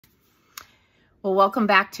Well, welcome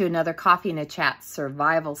back to another Coffee and a Chat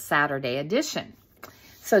Survival Saturday edition.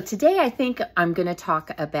 So today I think I'm going to talk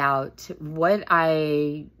about what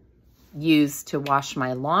I use to wash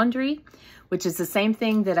my laundry, which is the same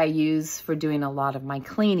thing that I use for doing a lot of my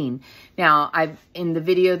cleaning. Now, in the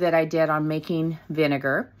video that I did on making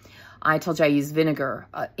vinegar, I told you I use vinegar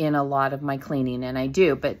in a lot of my cleaning, and I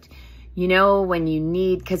do. But you know, when you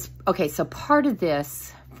need, so part of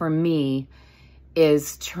this for me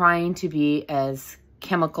is trying to be as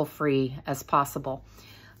chemical free as possible.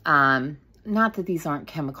 Not that these aren't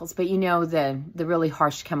chemicals, but you know, the really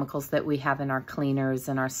harsh chemicals that we have in our cleaners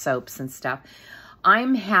and our soaps and stuff.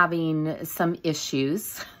 I'm having some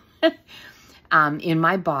issues in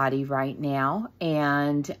my body right now,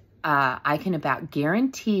 and I can about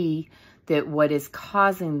guarantee that what is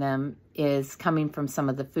causing them is coming from some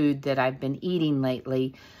of the food that I've been eating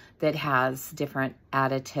lately that has different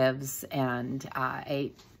additives, and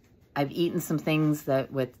I've eaten some things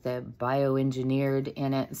that with the bioengineered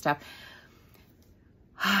in it and stuff.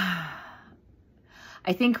 I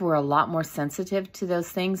think we're a lot more sensitive to those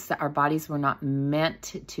things, that our bodies were not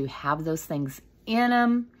meant to have those things in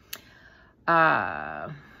them.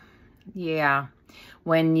 Yeah,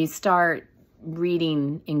 when you start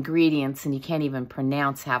reading ingredients and you can't even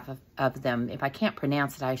pronounce half of them, if I can't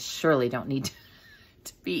pronounce it, I surely don't need to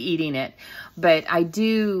be eating it. But I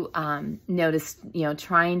do notice, you know,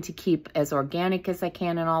 trying to keep as organic as I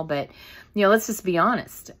can and all, but, you know, let's just be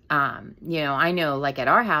honest. You know, I know, like at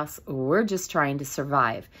our house, we're just trying to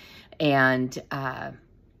survive. And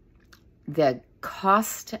the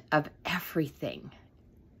cost of everything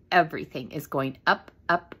is going up,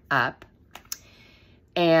 up, up.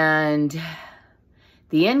 And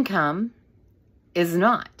the income is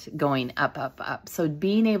not going up, up, up. So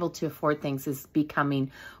being able to afford things is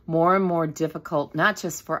becoming more and more difficult, not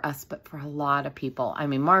just for us, but for a lot of people. I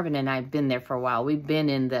mean, Marvin and I have been there for a while. We've been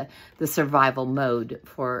in the survival mode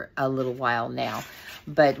for a little while now,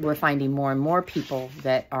 but we're finding more and more people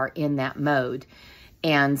that are in that mode.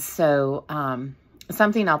 And so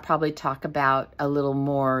something I'll probably talk about a little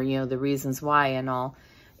more, you know, the reasons why and all,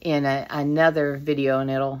 in another video, and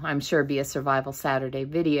it'll, I'm sure, be a Survival Saturday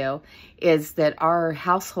video, is that our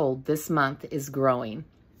household this month is growing.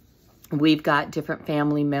 We've got different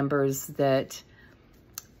family members that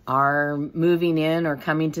are moving in or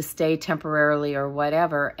coming to stay temporarily or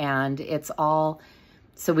whatever, and it's all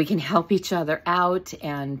so we can help each other out,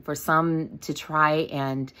 and for some to try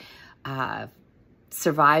and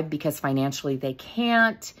survive because financially they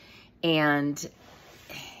can't. And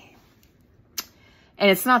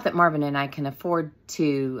it's not that Marvin and I can afford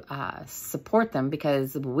to support them,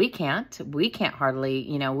 because we can't hardly,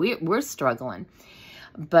 you know, we're struggling.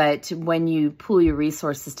 But when you pool your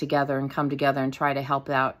resources together and come together and try to help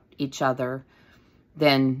out each other,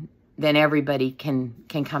 then everybody can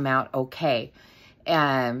come out okay.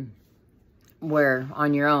 Where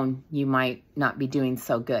on your own, you might not be doing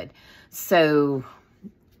so good. So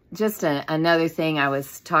just another thing, I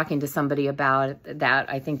was talking to somebody about that,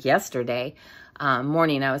 I think yesterday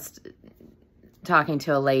morning. I was talking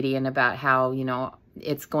to a lady and about how, you know,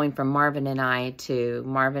 it's going from Marvin and I to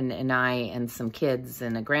Marvin and I and some kids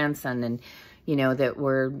and a grandson, and, you know, that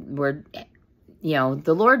we're, you know,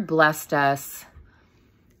 the Lord blessed us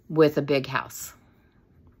with a big house,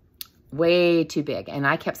 way too big. And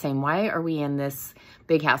I kept saying, why are we in this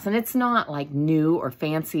big house? And it's not like new or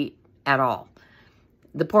fancy at all.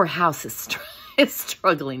 The poor house is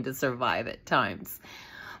struggling to survive at times.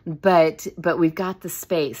 But we've got the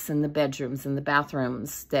space and the bedrooms and the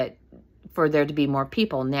bathrooms that for there to be more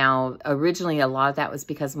people. Now, originally, a lot of that was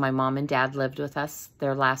because my mom and dad lived with us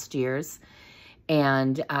their last years.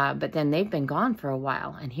 And, but then they've been gone for a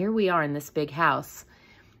while. And here we are in this big house.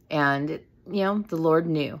 And, you know, the Lord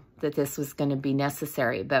knew that this was going to be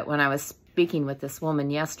necessary. But when I was speaking with this woman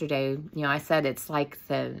yesterday, you know, I said it's like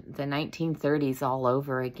the 1930s all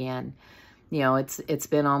over again. You know, it's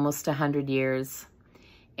been almost 100 years.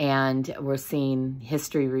 And we're seeing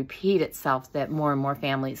history repeat itself, that more and more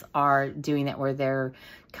families are doing that, where they're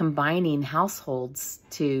combining households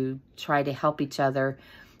to try to help each other,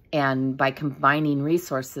 and by combining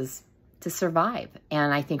resources to survive.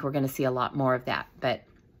 And I think we're going to see a lot more of that. But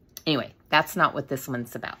anyway, that's not what this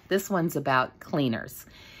one's about. This one's about cleaners.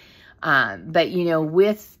 But, you know,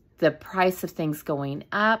 with the price of things going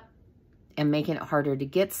up and making it harder to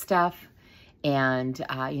get stuff, and,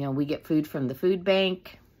 you know, we get food from the food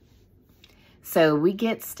bank. So we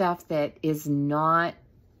get stuff that is not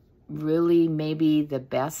really maybe the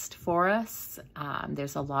best for us.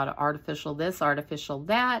 There's a lot of artificial this, artificial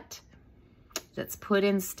that, that's put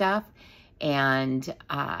in stuff. And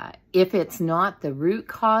if it's not the root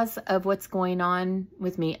cause of what's going on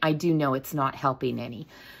with me, I do know it's not helping any.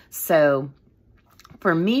 So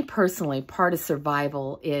for me personally, part of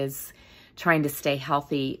survival is trying to stay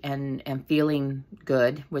healthy and feeling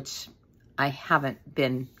good, which I haven't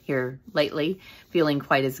been here lately, feeling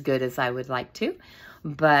quite as good as I would like to.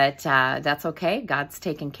 But that's okay. God's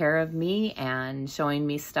taking care of me and showing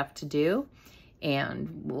me stuff to do.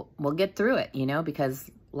 And we'll get through it, you know, because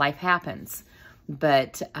life happens.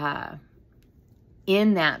 But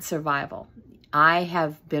in that survival, I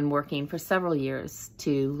have been working for several years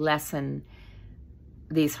to lessen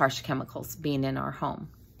these harsh chemicals being in our home.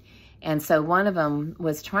 And so one of them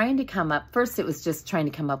was trying to come up, first it was just trying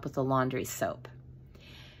to come up with a laundry soap.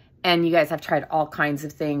 And you guys, I've tried all kinds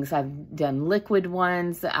of things. I've done liquid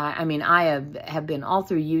ones. I mean, I have been all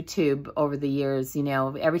through YouTube over the years. You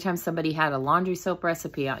know, every time somebody had a laundry soap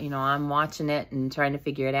recipe, you know, I'm watching it and trying to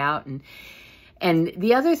figure it out. And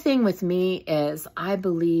the other thing with me is I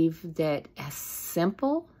believe that as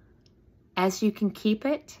simple as you can keep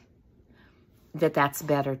it, that's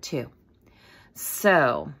better too.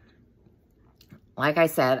 So, like I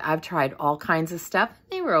said, I've tried all kinds of stuff.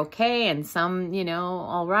 They were okay and some, you know,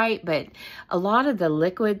 all right. But a lot of the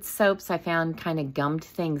liquid soaps I found kind of gummed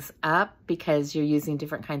things up because you're using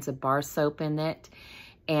different kinds of bar soap in it.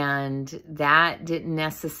 And that didn't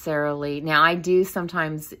necessarily... Now, I do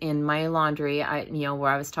sometimes in my laundry, you know,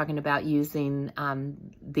 where I was talking about using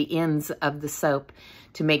the ends of the soap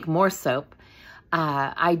to make more soap.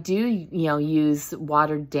 I do, you know, use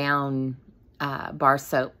watered down bar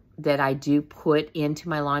soap that I do put into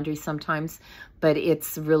my laundry sometimes, but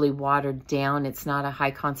it's really watered down. It's not a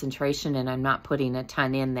high concentration, and I'm not putting a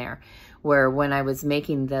ton in there. Where when I was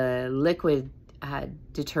making the liquid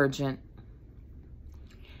detergent,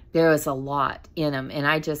 there was a lot in them, and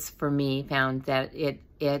I just, for me, found that it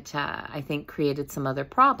I think created some other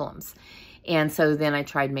problems. And so then I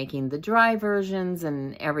tried making the dry versions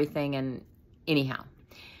and everything, and anyhow,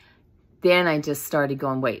 then I just started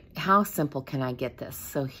going, wait, how simple can I get this?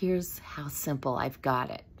 So here's how simple I've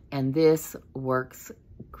got it. And this works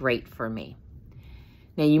great for me.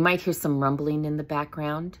 Now you might hear some rumbling in the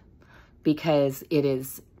background because it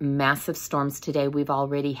is massive storms today. We've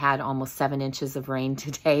already had almost 7 inches of rain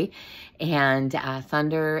today, and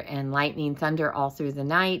thunder and lightning, thunder all through the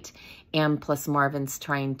night. And plus Marvin's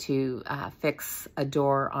trying to fix a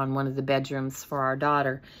door on one of the bedrooms for our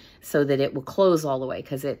daughter so that it will close all the way,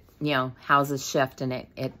 because it, you know, houses shift and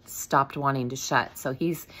it stopped wanting to shut. So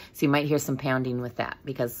you might hear some pounding with that,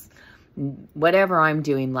 because whatever I'm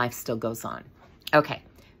doing, life still goes on. Okay,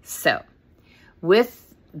 so with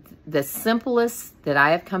the simplest that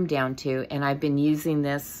I have come down to, and I've been using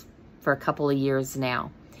this for a couple of years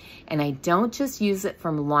now, and I don't just use it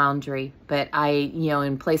from laundry, but you know,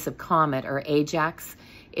 in place of Comet or Ajax,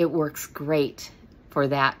 it works great for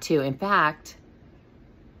that too. In fact,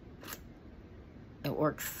 it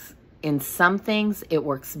works in some things, it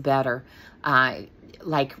works better.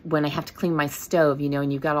 Like when I have to clean my stove, you know,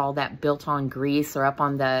 and you've got all that built-on grease or up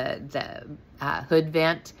on the hood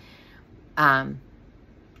vent,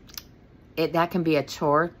 that can be a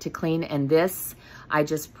chore to clean. And this, I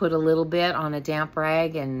just put a little bit on a damp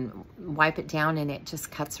rag and wipe it down, and it just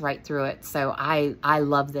cuts right through it. So I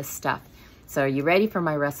love this stuff. So are you ready for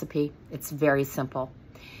my recipe? It's very simple.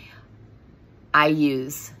 I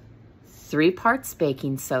use 3 parts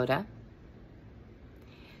baking soda,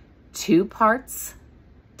 2 parts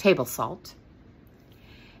table salt,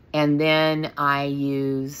 and then I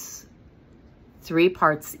use 3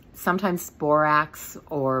 parts, sometimes borax,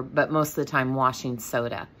 but most of the time washing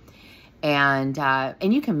soda. And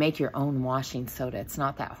you can make your own washing soda. It's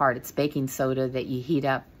not that hard. It's baking soda that you heat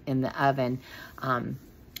up in the oven.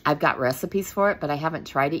 I've got recipes for it, but I haven't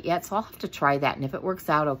tried it yet, so I'll have to try that. And if it works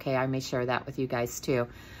out okay, I may share that with you guys too,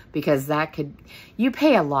 because you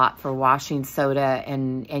pay a lot for washing soda,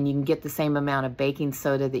 and you can get the same amount of baking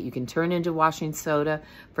soda that you can turn into washing soda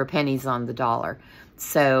for pennies on the dollar.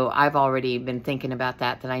 So I've already been thinking about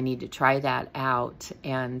that I need to try that out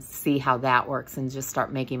and see how that works, and just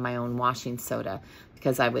start making my own washing soda,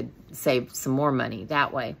 because I would save some more money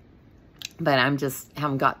that way. But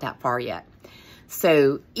haven't got that far yet.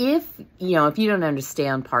 So if you don't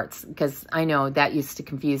understand parts, because I know that used to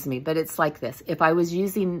confuse me, but it's like this. If I was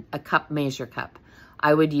using a measure cup,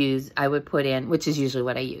 I would put in, which is usually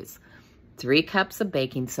what I use, 3 cups of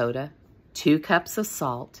baking soda, 2 cups of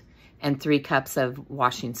salt, and 3 cups of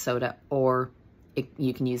washing soda, or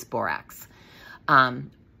you can use borax.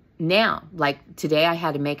 Now, like today I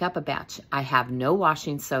had to make up a batch. I have no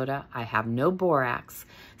washing soda. I have no borax.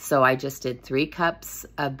 So I just did 3 cups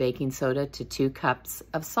of baking soda to 2 cups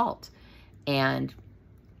of salt. and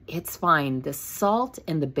it's fine. The salt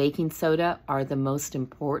and the baking soda are the most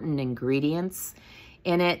important ingredients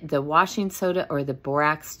in it. The washing soda or the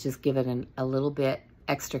borax just give it a little bit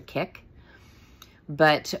extra kick.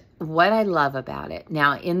 But what I love about it,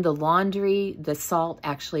 now in the laundry, the salt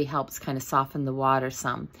actually helps kind of soften the water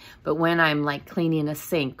some. But when I'm like cleaning a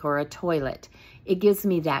sink or a toilet, it gives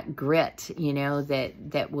me that grit, you know,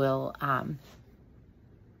 that will,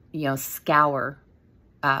 you know, scour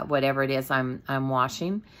whatever it is I'm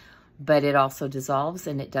washing. But it also dissolves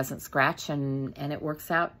and it doesn't scratch, and it works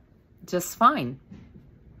out just fine.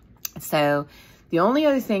 So the only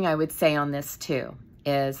other thing I would say on this too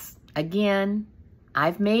is, again,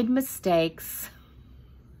 I've made mistakes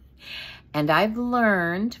and I've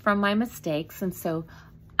learned from my mistakes. And so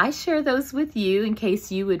I share those with you in case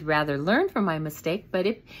you would rather learn from my mistake. But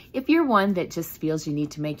if you're one that just feels you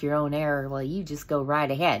need to make your own error, well, you just go right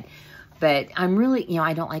ahead. But I'm really, you know,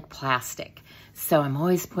 I don't like plastic. So I'm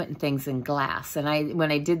always putting things in glass. And when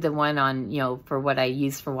I did the one on, you know, for what I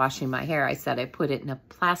use for washing my hair, I said I put it in a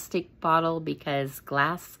plastic bottle because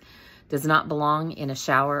glass does not belong in a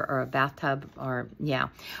shower or a bathtub or, yeah.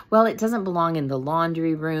 Well, it doesn't belong in the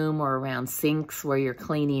laundry room or around sinks where you're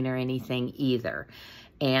cleaning or anything either.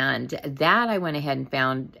 And that I went ahead and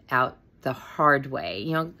found out the hard way.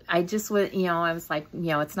 You know, I just was, you know, I was like, you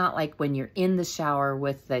know, it's not like when you're in the shower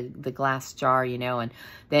with the glass jar, you know, and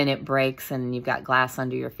then it breaks and you've got glass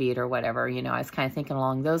under your feet or whatever, you know. I was kind of thinking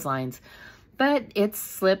along those lines, but it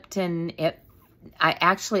slipped and I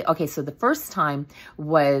actually, okay, so the first time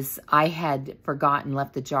was I had forgotten,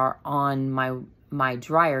 left the jar on my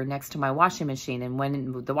dryer next to my washing machine. And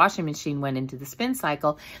when the washing machine went into the spin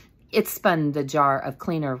cycle, it spun the jar of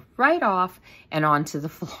cleaner right off and onto the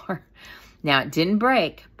floor. Now, it didn't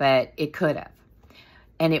break, but it could have.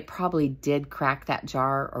 And it probably did crack that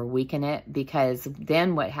jar or weaken it, because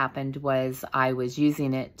then what happened was I was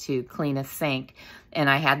using it to clean a sink, and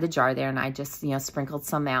I had the jar there, and I just, you know, sprinkled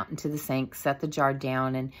some out into the sink, set the jar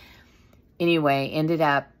down, and anyway, ended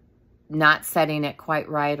up not setting it quite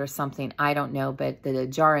right or something. I don't know, but the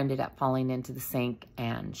jar ended up falling into the sink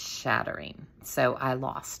and shattering. So I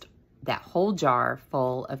lost that whole jar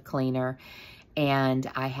full of cleaner, and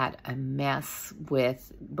I had a mess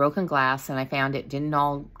with broken glass, and I found it didn't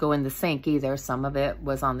all go in the sink either. Some of it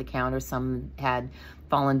was on the counter, some had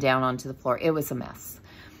fallen down onto the floor. It was a mess.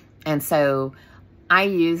 And so I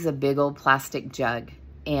use a big old plastic jug,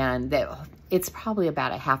 and it's probably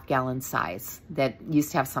about a half-gallon size that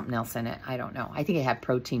used to have something else in it. I don't know. I think it had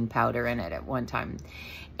protein powder in it at one time.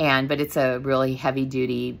 But it's a really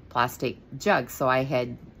heavy-duty plastic jug, so I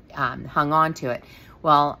had hung on to it.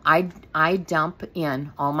 Well, I dump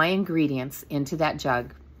in all my ingredients into that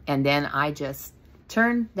jug, and then I just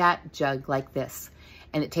turn that jug like this.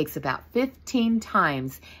 And it takes about 15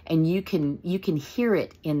 times, and you can hear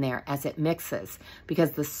it in there as it mixes,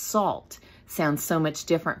 because the salt sounds so much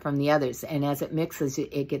different from the others. And as it mixes,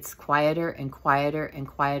 it gets quieter and quieter and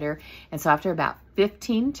quieter. And so after about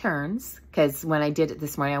 15 turns, because when I did it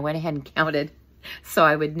this morning, I went ahead and counted so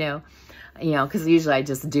I would know, you know, because usually I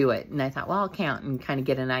just do it. And I thought, well, I'll count and kind of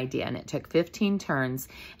get an idea. And it took 15 turns.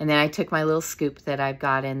 And then I took my little scoop that I've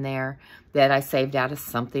got in there that I saved out of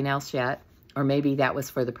something else yet. Or maybe that was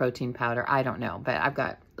for the protein powder. I don't know. But I've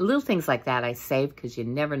got little things like that I save, because you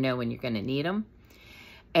never know when you're going to need them.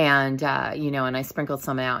 And, you know, and I sprinkled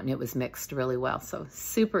some out, and it was mixed really well. So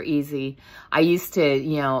super easy. I used to,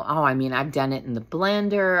 you know, I've done it in the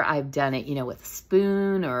blender. I've done it, you know, with a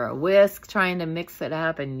spoon or a whisk, trying to mix it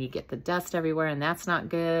up, and you get the dust everywhere, and that's not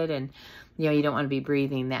good. And, you know, you don't want to be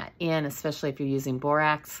breathing that in, especially if you're using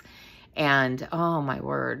borax. And, oh my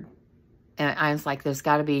word. And I was like, there's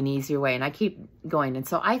got to be an easier way. And I keep going. And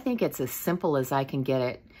so I think it's as simple as I can get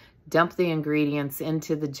it. Dump the ingredients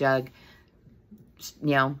into the jug,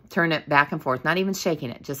 you know, turn it back and forth, not even shaking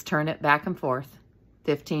it, just turn it back and forth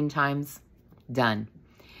 15 times, done.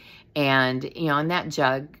 And, you know, and that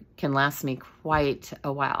jug can last me quite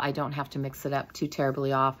a while. I don't have to mix it up too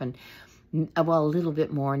terribly often. Well, a little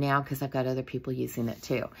bit more now, because I've got other people using it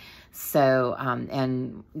too. So,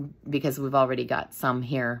 and because we've already got some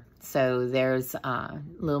here. So there's a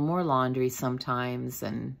little more laundry sometimes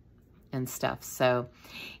and stuff. So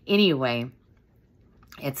anyway,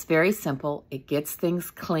 it's very simple. It gets things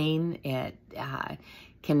clean. It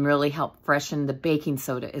can really help freshen. The baking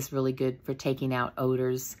soda is really good for taking out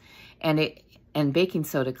odors, and baking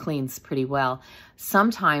soda cleans pretty well.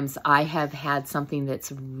 Sometimes I have had something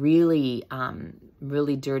that's really,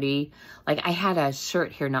 really dirty. Like I had a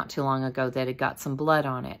shirt here not too long ago that had got some blood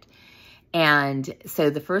on it. And so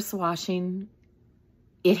the first washing,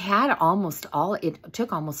 it had almost all, it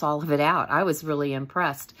took almost all of it out. I was really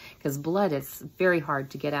impressed because blood is very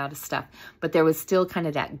hard to get out of stuff, but there was still kind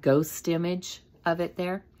of that ghost image of it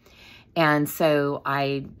there. And so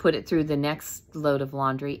I put it through the next load of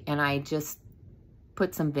laundry, and I just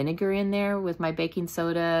put some vinegar in there with my baking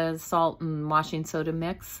soda, salt, and washing soda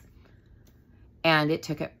mix, and it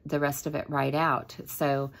took the rest of it right out.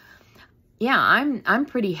 So yeah, I'm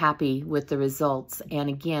pretty happy with the results. And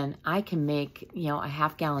again, I can make, you know, a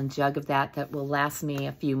half-gallon jug of that will last me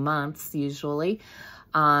a few months usually.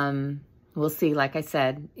 We'll see. Like I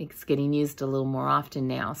said, it's getting used a little more often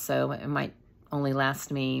now, so it might only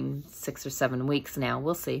last me 6 or 7 weeks now.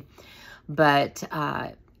 We'll see. But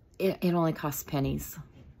it only costs pennies,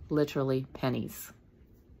 literally pennies,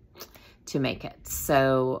 to make it.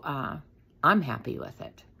 So I'm happy with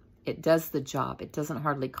it. It does the job. It doesn't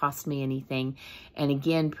hardly cost me anything. And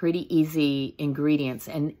again, pretty easy ingredients.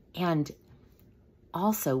 And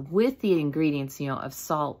also with the ingredients, you know, of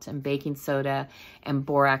salt and baking soda and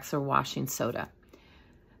borax or washing soda.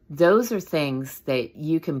 Those are things that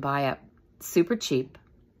you can buy up super cheap.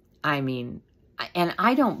 I mean, and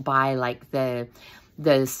I don't buy like the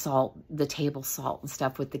salt, the table salt and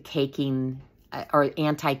stuff with the caking or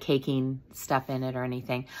anti-caking stuff in it or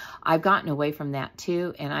anything. I've gotten away from that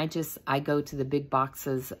too, and I go to the big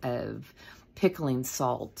boxes of pickling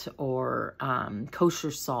salt or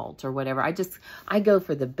kosher salt or whatever. I go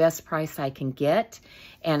for the best price I can get,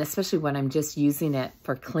 and especially when I'm just using it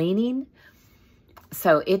for cleaning.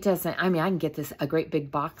 So it doesn't, I mean, I can get a great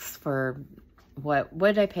big box for, what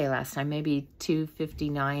did I pay last time? Maybe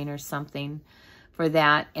 $2.59 or something for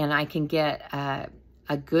that, and I can get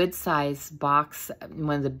a good size box,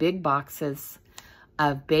 one of the big boxes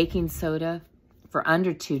of baking soda for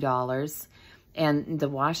under $2. And the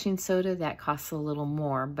washing soda, that costs a little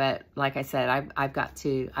more. But like I said,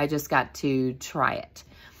 I just got to try it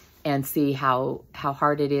and see how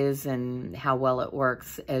hard it is and how well it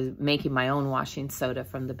works as making my own washing soda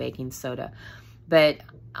from the baking soda. But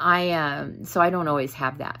so I don't always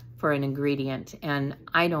have that for an ingredient, and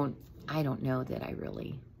I don't know that I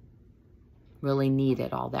really need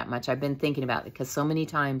it all that much. I've been thinking about it because so many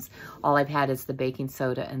times all I've had is the baking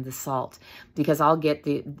soda and the salt, because I'll get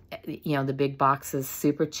the big boxes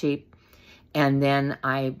super cheap, and then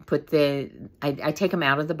I put I take them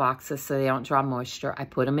out of the boxes so they don't draw moisture. I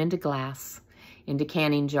put them into glass, into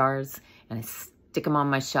canning jars, and I stick them on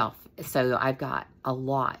my shelf. So I've got a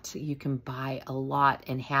lot. You can buy a lot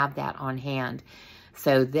and have that on hand.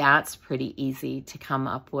 So that's pretty easy to come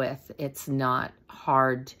up with. It's not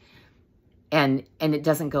hard. And it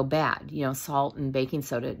doesn't go bad. You know, salt and baking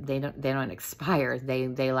soda, they don't expire.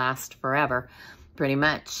 They last forever, pretty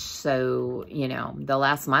much. So, you know, they'll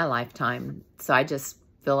last my lifetime. So I just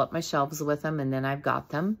fill up my shelves with them, and then I've got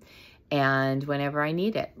them. And whenever I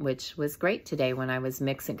need it, which was great today when I was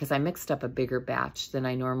mixing, because I mixed up a bigger batch than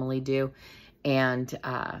I normally do. And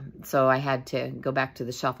so I had to go back to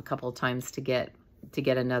the shelf a couple of times to get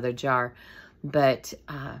another jar. But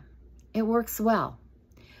it works well.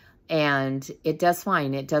 And it does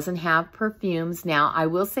fine. It doesn't have perfumes. Now, I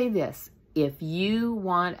will say this. If you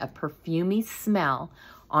want a perfumey smell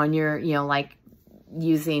on your, you know, like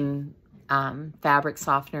using fabric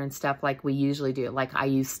softener and stuff like we usually do, like I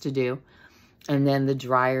used to do, and then the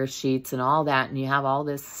dryer sheets and all that, and you have all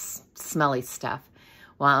this smelly stuff.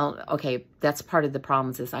 Well, okay, that's part of the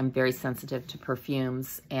problems is I'm very sensitive to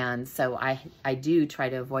perfumes, and so I do try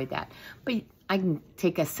to avoid that. But I can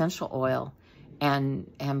take essential oil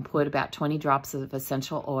and put about 20 drops of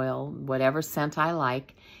essential oil, whatever scent I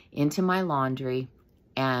like, into my laundry,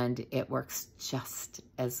 and it works just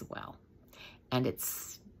as well. And it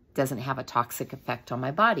doesn't have a toxic effect on my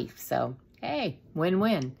body. So, hey,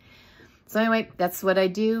 win-win. So anyway, that's what I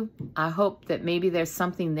do. I hope that maybe there's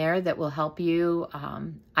something there that will help you.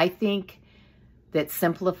 I think that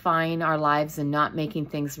simplifying our lives and not making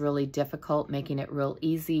things really difficult, making it real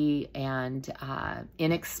easy and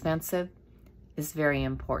inexpensive, is very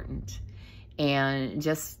important. And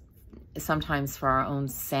just sometimes for our own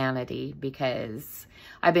sanity, because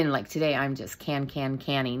I've been like today, I'm just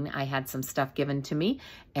canning. I had some stuff given to me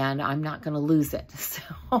and I'm not going to lose it.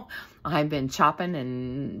 So I've been chopping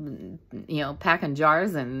and, you know, packing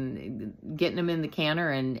jars and getting them in the canner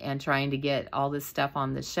and trying to get all this stuff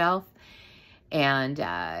on the shelf. And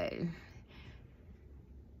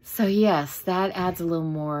so yes, that adds a little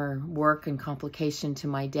more work and complication to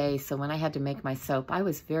my day. So when I had to make my soap, I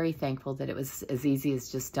was very thankful that it was as easy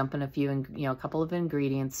as just dumping a couple of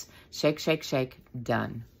ingredients, shake, shake, shake,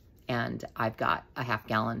 done. And I've got a half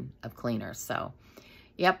gallon of cleaner. So,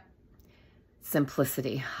 yep,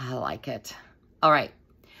 simplicity. I like it. All right.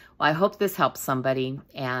 Well, I hope this helps somebody.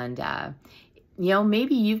 And, you know,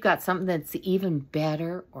 maybe you've got something that's even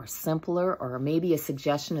better or simpler, or maybe a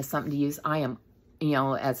suggestion of something to use. I am, you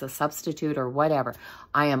know, as a substitute or whatever,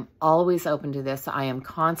 I am always open to this. I am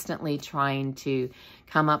constantly trying to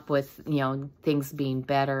come up with, you know, things being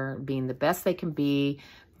better, being the best they can be,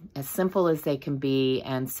 as simple as they can be.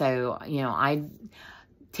 And so, you know,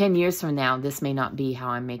 10 years from now, this may not be how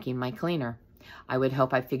I'm making my cleaner. I would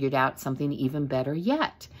hope I figured out something even better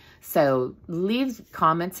yet. So leave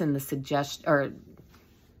comments in the suggestion, or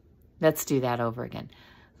let's do that over again.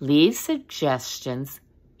 Leave suggestions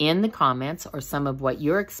in the comments, or some of what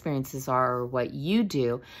your experiences are or what you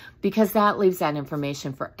do, because that leaves that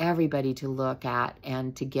information for everybody to look at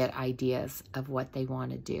and to get ideas of what they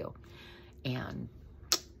want to do. And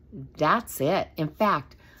that's it. In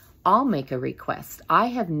fact, I'll make a request. I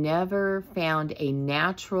have never found a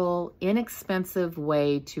natural, inexpensive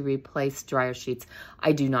way to replace dryer sheets.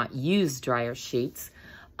 I do not use dryer sheets.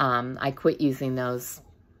 I quit using those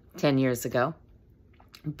 10 years ago.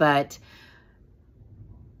 But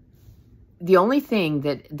the only thing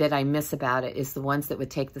that I miss about it is the ones that would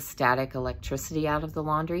take the static electricity out of the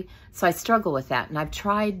laundry. So I struggle with that. And I've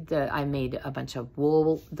tried I made a bunch of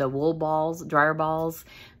wool balls, dryer balls.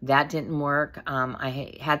 That didn't work.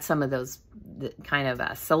 I had some of those kind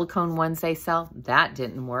of silicone ones they sell. That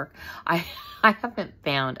didn't work. I've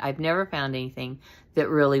never found anything that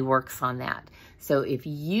really works on that. So if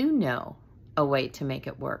you know a way to make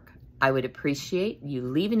it work, I would appreciate you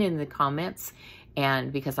leaving it in the comments.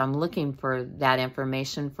 And because I'm looking for that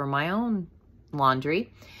information for my own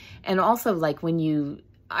laundry. And also, like,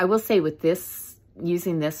 I will say with this,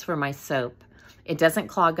 using this for my soap, it doesn't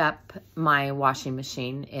clog up my washing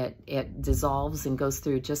machine. It dissolves and goes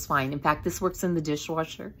through just fine. In fact, this works in the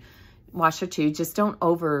dishwasher too. Just don't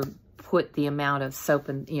over put the amount of soap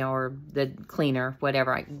and, you know, or the cleaner,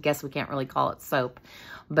 whatever. I guess we can't really call it soap,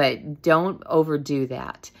 but don't overdo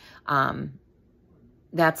that.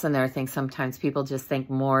 That's another thing. Sometimes people just think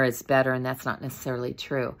more is better, and that's not necessarily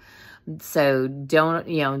true. So don't,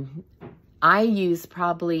 you know, I use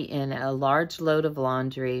probably in a large load of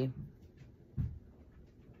laundry,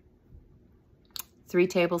 3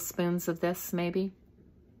 tablespoons of this maybe.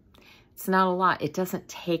 It's not a lot. It doesn't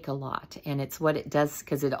take a lot. And it's what it does,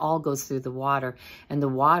 because it all goes through the water, and the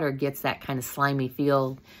water gets that kind of slimy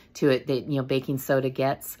feel to it that, you know, baking soda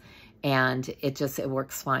gets. And it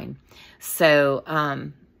works fine. So,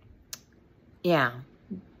 yeah,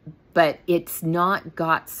 but it's not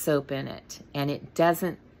got soap in it, and it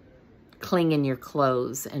doesn't cling in your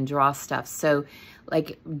clothes and draw stuff. So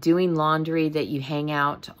like doing laundry that you hang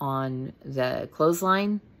out on the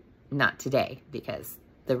clothesline, not today, because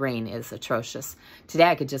the rain is atrocious. Today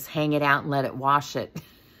I could just hang it out and let it wash it.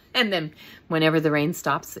 And then whenever the rain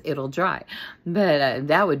stops, it'll dry. But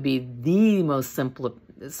that would be the most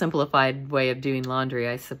simplified way of doing laundry,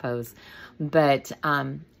 I suppose. But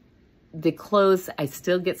the clothes, I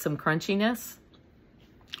still get some crunchiness,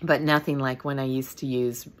 but nothing like when I used to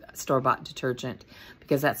use store-bought detergent,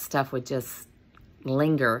 because that stuff would just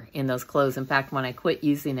linger in those clothes. In fact, when I quit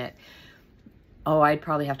using it, I'd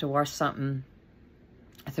probably have to wash something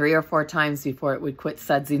 3 or 4 times before it would quit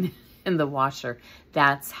sudsing in the washer.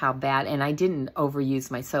 That's how bad. And I didn't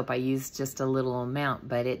overuse my soap. I used just a little amount,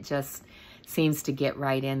 but it just seems to get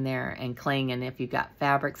right in there and cling. And if you've got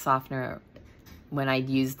fabric softener, when I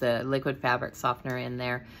used the liquid fabric softener in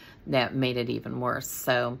there, that made it even worse.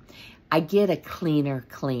 So I get a cleaner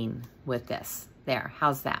clean with this. There,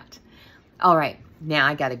 how's that? All right, now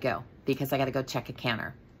I gotta go, because I gotta go check a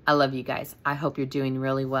canner. I love you guys. I hope you're doing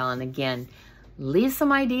really well. And again, leave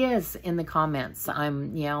some ideas in the comments.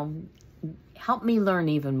 Help me learn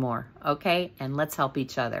even more, okay? And let's help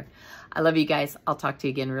each other. I love you guys. I'll talk to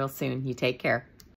you again real soon. You take care.